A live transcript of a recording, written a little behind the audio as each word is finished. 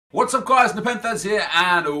What's up guys, NepentheZ here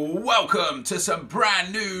and welcome to some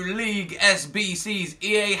brand new League SBCs.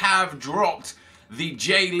 EA have dropped the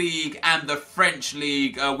J League and the French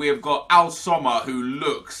League. We have got Al Sommer, who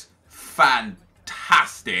looks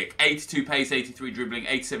fantastic. 82 pace, 83 dribbling,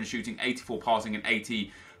 87 shooting, 84 passing and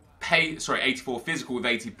 84 physical with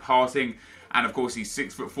 80 passing. And of course he's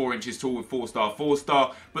 6'4" tall with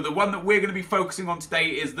 4-star. But the one that we're going to be focusing on today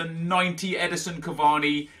is the 90 Edison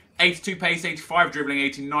Cavani. 82 pace, 85 dribbling,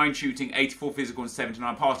 89 shooting, 84 physical and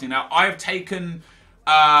 79 passing. Now, I have taken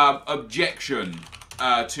objection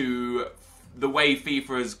to the way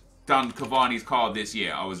FIFA has done Cavani's card this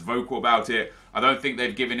year. I was vocal about it. I don't think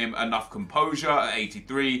they've given him enough composure at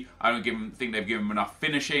 83. I don't think they've given him enough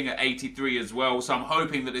finishing at 83 as well. So I'm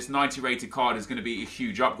hoping that this 90 rated card is going to be a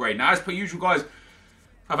huge upgrade. Now, as per usual, guys,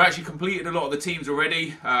 I've actually completed a lot of the teams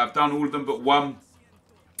already. I've done all of them but one.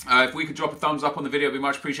 If we could drop a thumbs up on the video, it'd be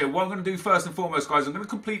much appreciated. What I'm going to do first and foremost, guys, I'm going to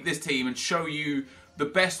complete this team and show you the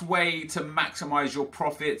best way to maximize your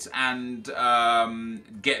profits and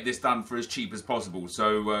get this done for as cheap as possible.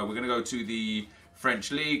 So we're going to go to the French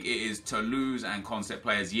League. It is Toulouse and concept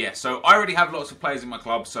players. Yes, so I already have lots of players in my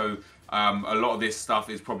club, so a lot of this stuff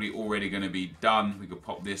is probably already going to be done. We could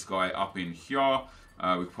pop this guy up in here.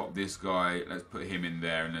 We could pop this guy, let's put him in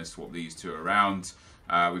there and then swap these two around.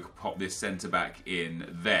 We could pop this centre-back in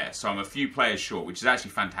there. So I'm a few players short, which is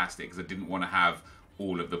actually fantastic because I didn't want to have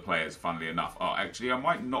all of the players, funnily enough. Oh, actually, I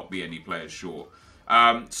might not be any players short.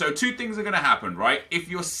 So two things are going to happen, right? If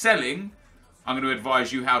you're selling, I'm going to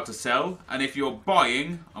advise you how to sell. And if you're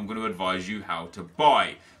buying, I'm going to advise you how to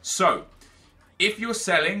buy. So, if you're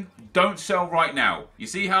selling, don't sell right now. You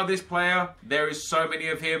see how this player, there is so many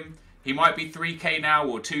of him. He might be 3K now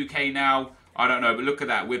or 2K now. I don't know, but look at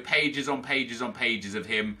that. We're pages on pages on pages of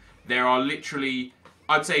him. There are literally,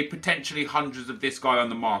 I'd say, potentially hundreds of this guy on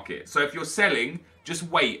the market. So if you're selling, just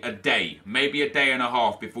wait a day, maybe a day and a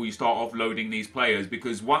half before you start offloading these players.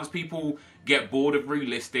 Because once people get bored of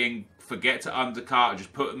relisting, forget to undercut,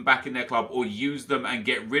 just put them back in their club or use them and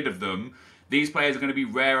get rid of them, these players are going to be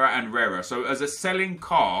rarer and rarer. So as a selling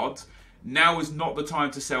card, now is not the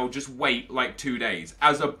time to sell. Just wait like 2 days.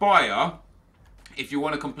 As a buyer, if you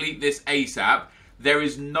want to complete this ASAP, there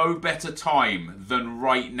is no better time than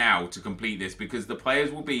right now to complete this because the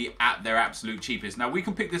players will be at their absolute cheapest. Now, we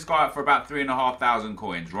can pick this guy up for about 3,500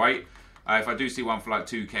 coins, right? If I do see one for like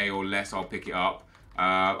 2K or less, I'll pick it up.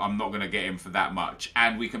 I'm not going to get him for that much.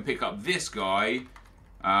 And we can pick up this guy.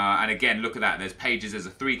 And again, look at that. There's pages. There's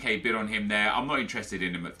a 3K bid on him there. I'm not interested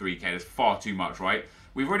in him at 3K. That's far too much, right?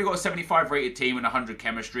 We've already got a 75 rated team and 100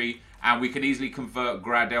 chemistry. And we can easily convert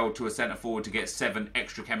Gradel to a centre forward to get 7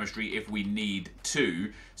 extra chemistry if we need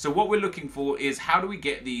to. So what we're looking for is how do we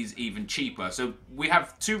get these even cheaper? So we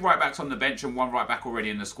have 2 right backs on the bench and 1 right back already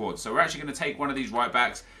in the squad. So we're actually going to take one of these right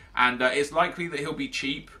backs. And it's likely that he'll be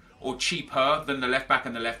cheap or cheaper than the left back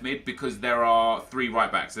and the left mid because there are 3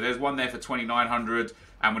 right backs. So there's one there for 2,900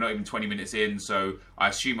 and we're not even 20 minutes in. So I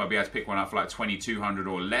assume I'll be able to pick one up for like 2,200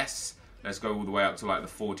 or less. Let's go all the way up to like the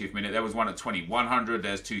 40th minute. There was one at 2,100.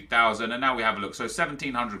 There's 2,000. And now we have a look. So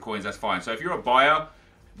 1,700 coins, that's fine. So if you're a buyer,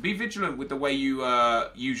 be vigilant with the way you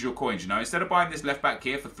use your coins. You know, instead of buying this left back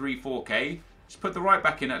here for 4K, just put the right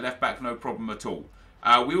back in at left back, no problem at all.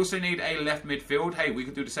 We also need a left midfield. Hey, we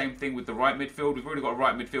could do the same thing with the right midfield. We've already got a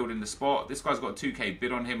right midfield in the spot. This guy's got a 2K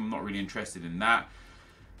bid on him. I'm not really interested in that.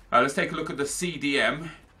 Let's take a look at the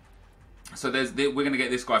CDM. So we're going to get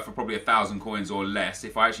this guy for probably 1,000 coins or less.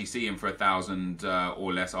 If I actually see him for 1,000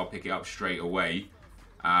 or less, I'll pick it up straight away.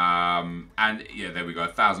 And yeah, there we go,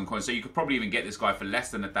 1,000 coins. So you could probably even get this guy for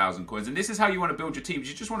less than 1,000 coins. And this is how you want to build your teams.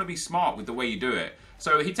 You just want to be smart with the way you do it.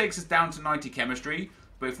 So he takes us down to 90 chemistry.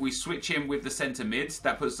 But if we switch him with the centre mids,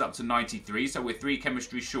 that puts us up to 93. So we're 3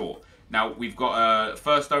 chemistry short. Now we've got a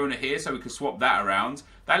first owner here, so we can swap that around.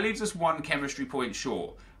 That leaves us 1 chemistry point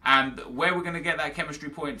short. And where we're going to get that chemistry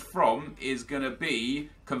point from is going to be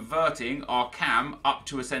converting our cam up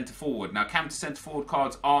to a centre forward. Now, cam to centre forward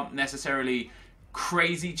cards aren't necessarily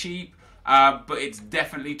crazy cheap, but it's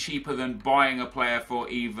definitely cheaper than buying a player for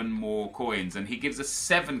even more coins. And he gives us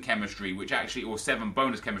 7 chemistry, which actually, or 7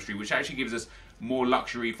 bonus chemistry, which actually gives us more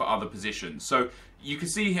luxury for other positions. So you can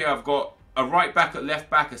see here I've got a right back at left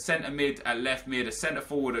back, a centre mid at left mid, a centre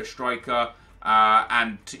forward at striker.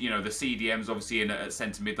 And you know the CDMs obviously in a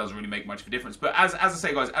centre mid doesn't really make much of a difference. But as I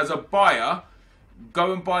say, guys, as a buyer,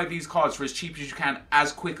 go and buy these cards for as cheap as you can,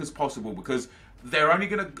 as quick as possible, because they're only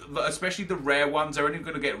going to, especially the rare ones, they're only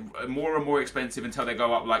going to get more and more expensive until they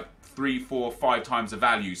go up like 3, 4, 5 times the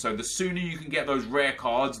value. So the sooner you can get those rare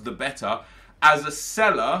cards, the better. As a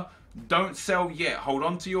seller, Don't sell yet. Hold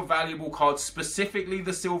on to your valuable cards, specifically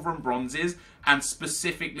the silver and bronzes, and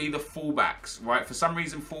specifically the fullbacks, right? For some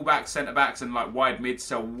reason, fullbacks, centre-backs, and like wide mids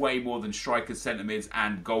sell way more than strikers, centre-mids,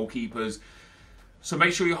 and goalkeepers. So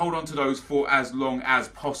make sure you hold on to those for as long as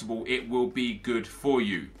possible. It will be good for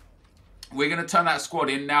you. We're going to turn that squad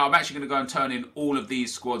in. Now, I'm actually going to go and turn in all of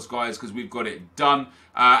these squads, guys, because we've got it done.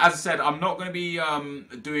 As I said, I'm not going to be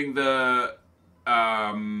doing the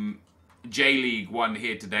J-League one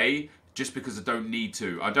here today, just because I don't need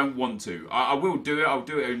to. I don't want to. I will do it. I'll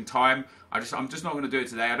do it in time. I'm just not going to do it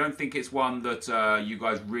today. I don't think it's one that you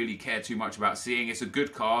guys really care too much about seeing. It's a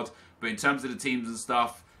good card, but in terms of the teams and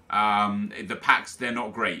stuff, the packs, they're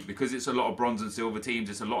not great because it's a lot of bronze and silver teams.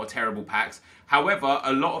 It's a lot of terrible packs. However,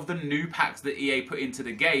 a lot of the new packs that EA put into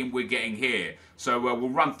the game, we're getting here. So we'll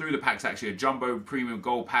run through the packs actually. A Jumbo Premium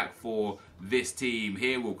Gold pack for this team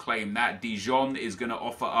here. We'll claim that. Dijon is going to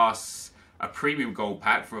offer us a Premium Gold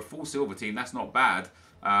pack for a full silver team. That's not bad.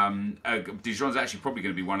 Dijon's actually probably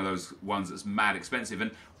going to be one of those ones that's mad expensive.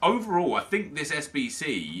 And overall, I think this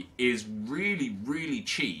SBC is really, really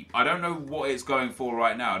cheap. I don't know what it's going for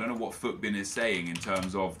right now. I don't know what Footbin is saying in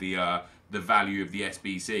terms of the value of the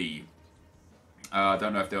SBC. I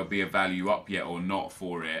don't know if there'll be a value up yet or not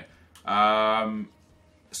for it.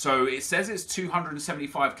 So it says it's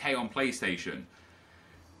 275k on PlayStation.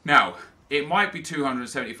 Now, it might be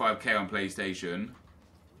 275k on PlayStation.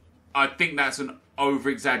 I think that's an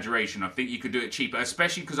over-exaggeration. I think you could do it cheaper,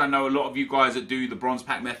 especially because I know a lot of you guys that do the bronze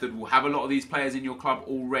pack method will have a lot of these players in your club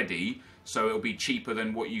already, so it'll be cheaper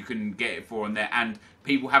than what you can get it for on there. And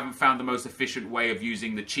people haven't found the most efficient way of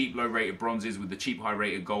using the cheap low-rated bronzes with the cheap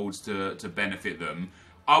high-rated golds to benefit them.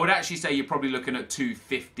 I would actually say you're probably looking at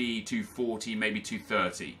 250, 240, maybe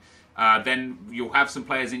 230. Then you'll have some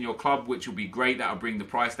players in your club, which will be great. That'll bring the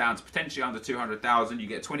price down to potentially under 200,000. You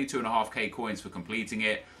get 22.5k coins for completing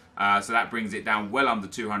it. So that brings it down well under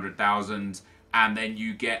 200,000. And then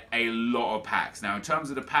you get a lot of packs. Now, in terms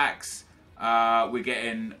of the packs, we're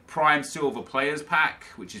getting Prime Silver Players Pack,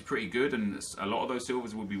 which is pretty good. And a lot of those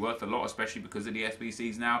silvers will be worth a lot, especially because of the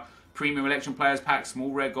SBCs now. Premium Election Players Pack,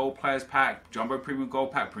 Small Rare Gold Players Pack, Jumbo Premium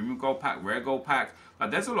Gold Pack, Rare Gold Pack.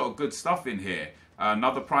 There's a lot of good stuff in here.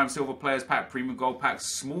 Another Prime Silver Players Pack, Premium Gold Pack,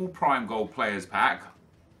 Small Prime Gold Players Pack,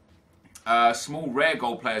 Small Rare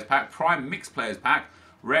Gold Players Pack, Prime Mixed Players Pack,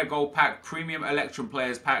 Rare Gold Pack, Premium Electrum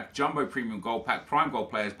Players Pack, Jumbo Premium Gold Pack, Prime Gold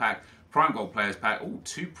Players Pack, Prime Gold Players Pack. Oh,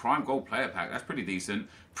 2 Prime Gold Player Pack. That's pretty decent.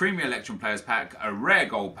 Premium Electrum Players Pack, a Rare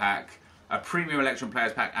Gold Pack, a Premium Electrum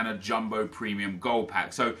Players Pack, and a Jumbo Premium Gold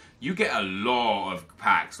Pack. So you get a lot of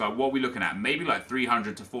packs. Like, what are we looking at? Maybe like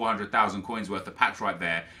 300 to 400,000 coins worth of packs right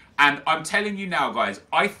there. And I'm telling you now, guys,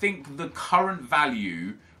 I think the current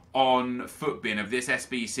value on Footbin of this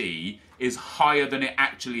SBC is higher than it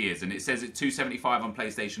actually is. And it says it's 275 on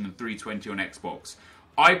PlayStation and 320 on Xbox.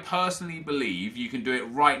 I personally believe you can do it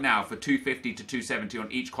right now for 250 to 270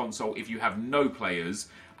 on each console if you have no players,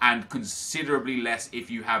 and considerably less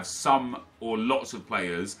if you have some or lots of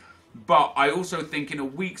players. But I also think in a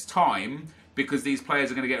week's time, because these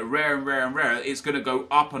players are going to get rarer and rarer and rarer, it's going to go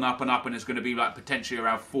up and up and up, and it's going to be like potentially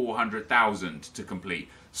around 400,000 to complete.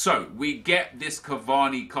 So we get this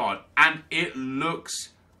Cavani card, and it looks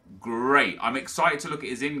great. I'm excited to look at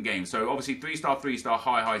his in-game. So obviously 3-star,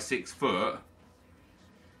 high, 6 foot.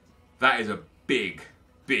 That is a big,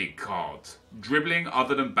 big card. Dribbling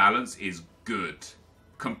other than balance is good.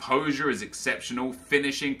 Composure is exceptional.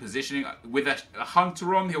 Finishing, positioning. With a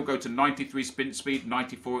Hunter on, he'll go to 93 sprint speed,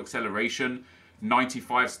 94 acceleration,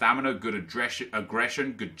 95 stamina, good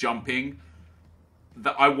aggression, good jumping.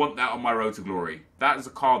 I want that on my road to glory. That is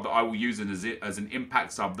a card that I will use as an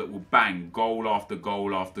impact sub that will bang goal after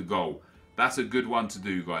goal after goal. That's a good one to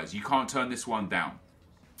do, guys. You can't turn this one down.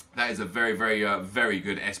 That is a very, very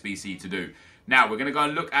good SBC to do. Now, we're going to go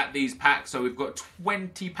and look at these packs. So we've got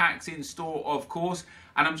 20 packs in store, of course.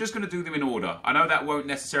 And I'm just going to do them in order. I know that won't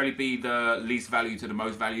necessarily be the least value to the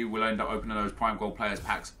most value. We'll end up opening those Prime Gold Players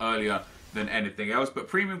packs earlier than anything else. But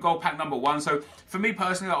Premium Gold Pack number 1. So for me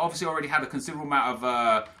personally, I obviously already had a considerable amount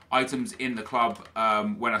of items in the club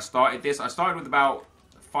when I started this. I started with about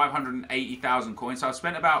 580,000 coins. So I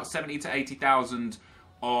spent about 70 to 80,000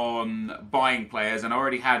 on buying players, and I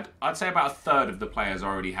already had, I'd say about a third of the players I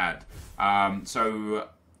already had. So,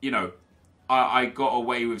 you know, I got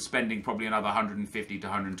away with spending probably another 150 to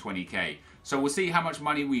 120k. So we'll see how much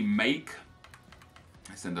money we make.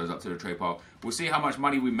 Let's send those up to the trade pile. We'll see how much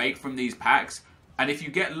money we make from these packs. And if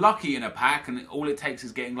you get lucky in a pack, and all it takes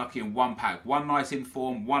is getting lucky in one pack, one nice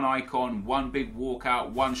inform, one icon, one big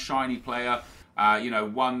walkout, one shiny player, you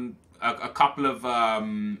know, a couple of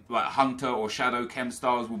like Hunter or Shadow Chem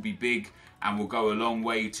stars will be big. and will go a long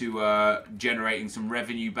way to generating some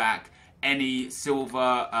revenue back. Any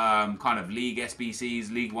silver kind of League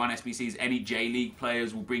SBCs, League 1 SBCs, any J-League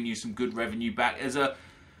players will bring you some good revenue back. There's a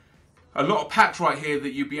lot of packs right here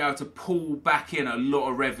that you'll be able to pull back in a lot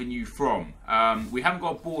of revenue from. We haven't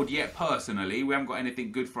got a board yet personally. We haven't got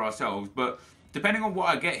anything good for ourselves. But depending on what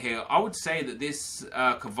I get here, I would say that this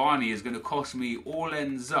Cavani is going to cost me, all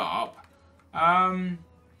ends up...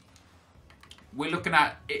 we're looking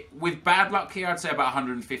at, with bad luck here, I'd say about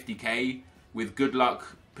 150k. With good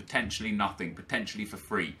luck, potentially nothing. Potentially for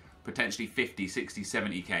free. Potentially 50, 60,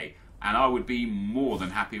 70k. And I would be more than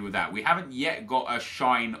happy with that. We haven't yet got a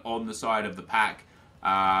shine on the side of the pack.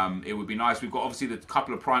 It would be nice. We've got obviously the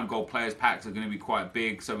couple of prime gold players packs are going to be quite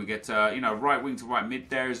big. So we get, you know, right wing to right mid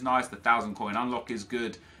there is nice. The 1,000 coin unlock is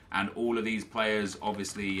good. And all of these players,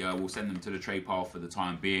 obviously, we'll send them to the trade pile for the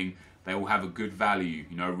time being. They will have a good value,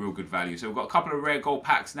 you know, real good value. So we've got a couple of rare gold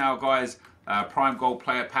packs now, guys. Prime gold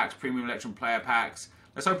player packs, premium electron player packs.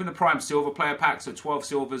 Let's open the prime silver player pack. So 12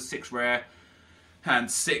 silvers, 6 rare, and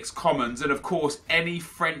 6 commons. And of course, any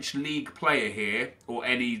French league player here, or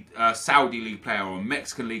any Saudi league player, or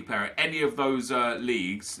Mexican league player, any of those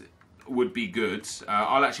leagues would be good.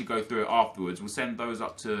 I'll actually go through it afterwards. We'll send those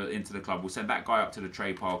up into the club. We'll send that guy up to the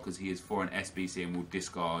trade pile because he is for an SBC, and we'll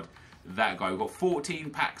discard that guy. We've got 14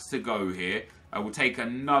 packs to go here. We'll take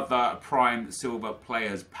another prime silver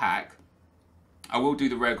players pack. I will do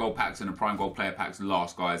the rare gold packs and the prime gold player packs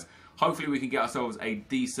last, guys. Hopefully we can get ourselves a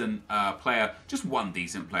decent player. Just one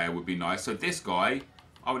decent player would be nice. So this guy,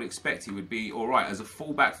 I would expect he would be alright as a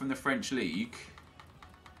fullback from the French League.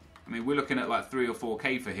 I mean, we're looking at like 3 or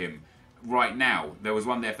 4k for him right now. There was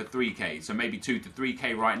one there for 3k, so maybe 2 to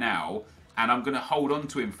 3k right now. And I'm going to hold on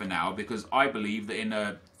to him for now because I believe that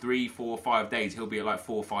in 3, 4, 5 days he'll be at like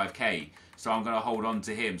 4 or 5k. So I'm going to hold on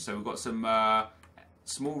to him. So we've got some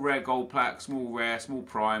small rare gold pack, small rare, small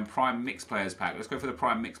prime mixed players pack. Let's go for the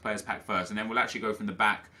prime mixed players pack first, and then we'll actually go from the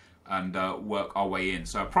back and work our way in.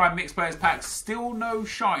 So prime mixed players pack, still no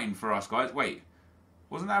shine for us, guys. Wait,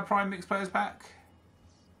 wasn't that a prime mixed players pack?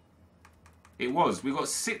 It was. We got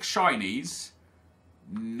 6 shinies.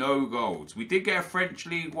 No golds. We did get a French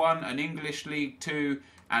League 1, an English League 2,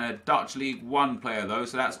 and a Dutch League 1 player though.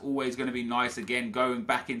 So that's always going to be nice. Again, going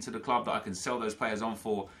back into the club that I can sell those players on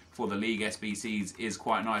for the League SBCs is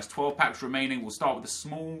quite nice. 12 packs remaining. We'll start with the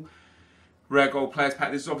small rare gold players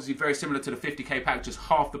pack. This is obviously very similar to the 50k pack, just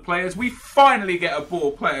half the players. We finally get a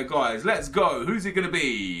board player, guys. Let's go. Who's it going to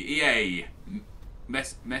be? EA.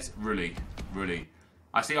 Really.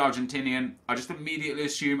 I see Argentinian. I just immediately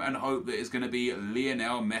assume and hope that it's going to be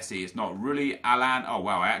Lionel Messi. It's not really Alan. Oh,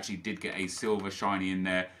 wow. I actually did get a silver shiny in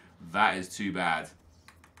there. That is too bad.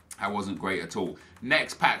 That wasn't great at all.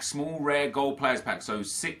 Next pack, small rare gold players pack. So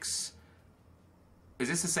 6. Is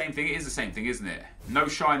this the same thing? It is the same thing, isn't it? No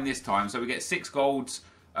shine this time. So we get 6 golds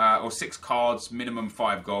or 6 cards, minimum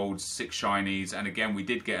 5 golds, 6 shinies. And again, we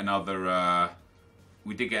did get another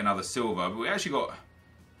silver. But we actually got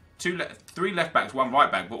 3 left backs, 1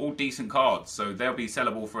 right back, but all decent cards. So they'll be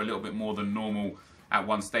sellable for a little bit more than normal at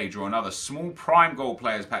one stage or another. Small prime gold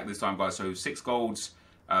players pack this time, guys. So 6 golds,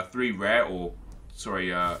 3 rare, or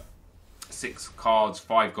sorry, 6 cards,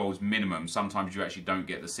 5 golds minimum. Sometimes you actually don't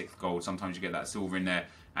get the 6th gold. Sometimes you get that silver in there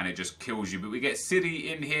and it just kills you. But we get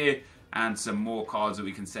City in here and some more cards that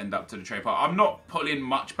we can send up to the trade pile. I'm not pulling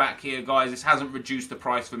much back here, guys. This hasn't reduced the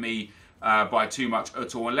price for me by too much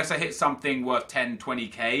at all. Unless I hit something worth 10,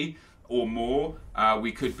 20k or more,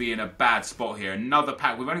 we could be in a bad spot here. Another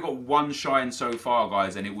pack. We've only got 1 shine so far,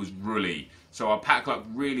 guys, and it was Rully. So our pack luck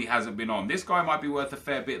really hasn't been on. This guy might be worth a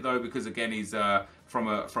fair bit though, because again he's from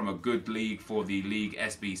a good league for the League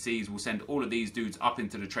SBCs. We'll send all of these dudes up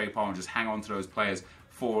into the trade pile and just hang on to those players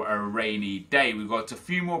for a rainy day. We've got a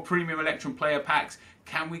few more premium Electrum player packs.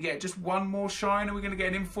 Can we get just 1 more shine? Are we going to get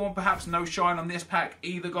an inform? Perhaps no shine on this pack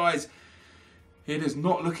either, guys. It is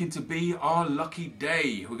not looking to be our lucky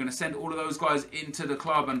day. We're going to send all of those guys into the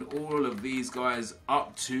club and all of these guys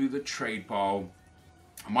up to the trade pile.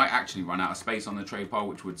 I might actually run out of space on the trade pile,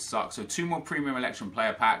 which would suck. So 2 more premium Electrum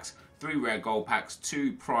player packs, 3 rare gold packs,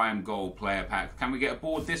 2 prime gold player packs. Can we get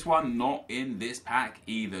aboard this one? Not in this pack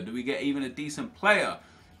either. Do we get even a decent player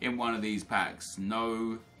in one of these packs?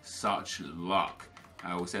 No such luck.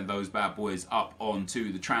 We'll send those bad boys up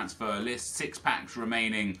onto the transfer list. 6 packs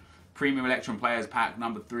remaining. Premium Electrum Players Pack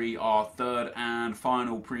number 3, our 3rd and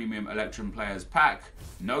final Premium Electrum Players Pack.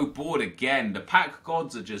 No board again. The pack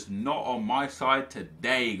gods are just not on my side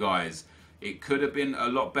today, guys. It could have been a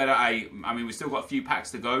lot better. I mean, we've still got a few packs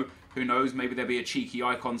to go. Who knows? Maybe there'll be a cheeky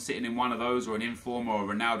icon sitting in one of those, or an inform, or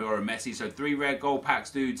a Ronaldo, or a Messi. So 3 rare gold packs,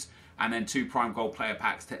 dudes. and then 2 prime gold player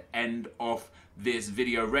packs to end off this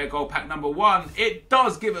video. Rare gold pack number 1. It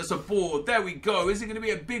does give us a board. There we go. Is it going to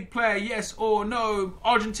be a big player? Yes or no?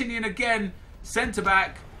 Argentinian again. Centre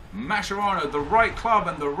back. Mascherano, the right club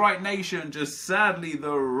and the right nation, just sadly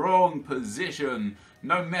the wrong position.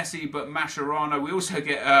 No Messi, but Mascherano. We also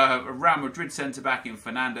get a Real Madrid centre-back in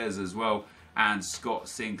Fernandez as well, and Scott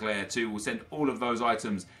Sinclair too. We'll send all of those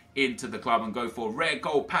items into the club and go for rare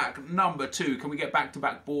gold pack number 2. Can we get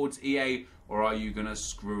back-to-back boards, EA, or are you going to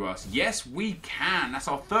screw us? Yes, we can. That's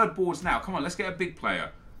our 3rd boards now. Come on, let's get a big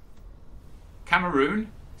player.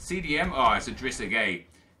 Cameroon, CDM. Oh, it's Idrissa Gueye.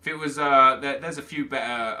 If it was, there's a few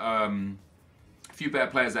better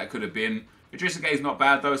players that could have been. Idrissa Gueye's not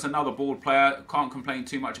bad though. It's another board player. Can't complain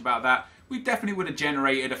too much about that. We definitely would have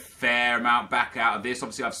generated a fair amount back out of this.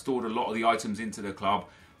 Obviously, I've stored a lot of the items into the club.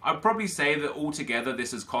 I'd probably say that altogether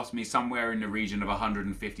this has cost me somewhere in the region of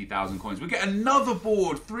 150,000 coins. We get another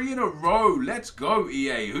board, 3 in a row. Let's go,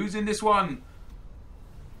 EA. Who's in this one?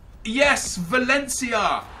 Yes,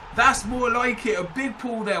 Valencia. That's more like it. A big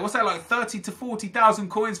pool there. What's that, like 30 to 40,000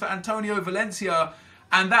 coins for Antonio Valencia?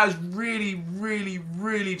 And that has really, really,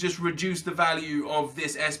 really just reduced the value of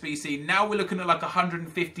this SBC. Now we're looking at like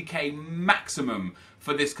 150k maximum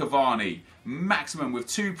for this Cavani. Maximum with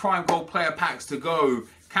 2 prime gold player packs to go.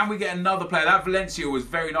 Can we get another player? That Valencia was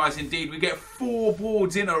very nice indeed. We get 4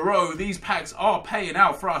 boards in a row. These packs are paying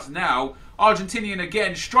out for us now. Argentinian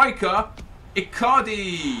again. Striker.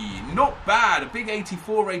 Icardi, not bad. A big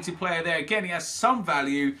 84 rated player there. Again, he has some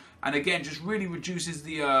value, and again, just really reduces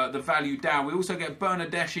the value down. We also get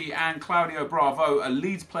Bernardeschi and Claudio Bravo, a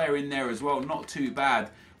Leeds player in there as well. Not too bad.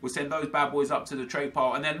 We'll send those bad boys up to the trade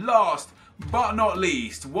pile. And then last but not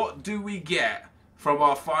least, what do we get from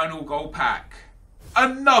our final gold pack?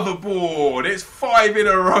 Another board. It's 5 in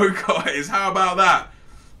a row, guys. How about that?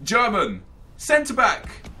 German, centre-back.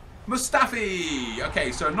 Mustafi.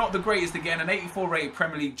 Okay, so not the greatest again. An 84 rated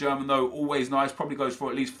Premier League German though, always nice. Probably goes for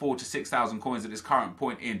at least 4,000 to 6,000 coins at this current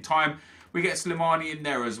point in time. We get Slimani in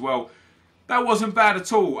there as well. That wasn't bad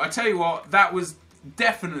at all. I tell you what, that was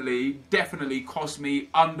definitely cost me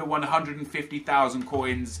under 150,000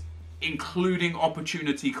 coins, including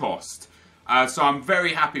opportunity cost. So I'm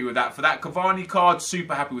very happy with that. For that Cavani card,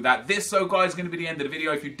 super happy with that. This, so guys, is going to be the end of the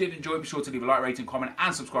video. If you did enjoy it, be sure to leave a like, rating, comment,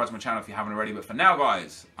 and subscribe to my channel if you haven't already. But for now,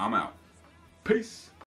 guys, I'm out. Peace.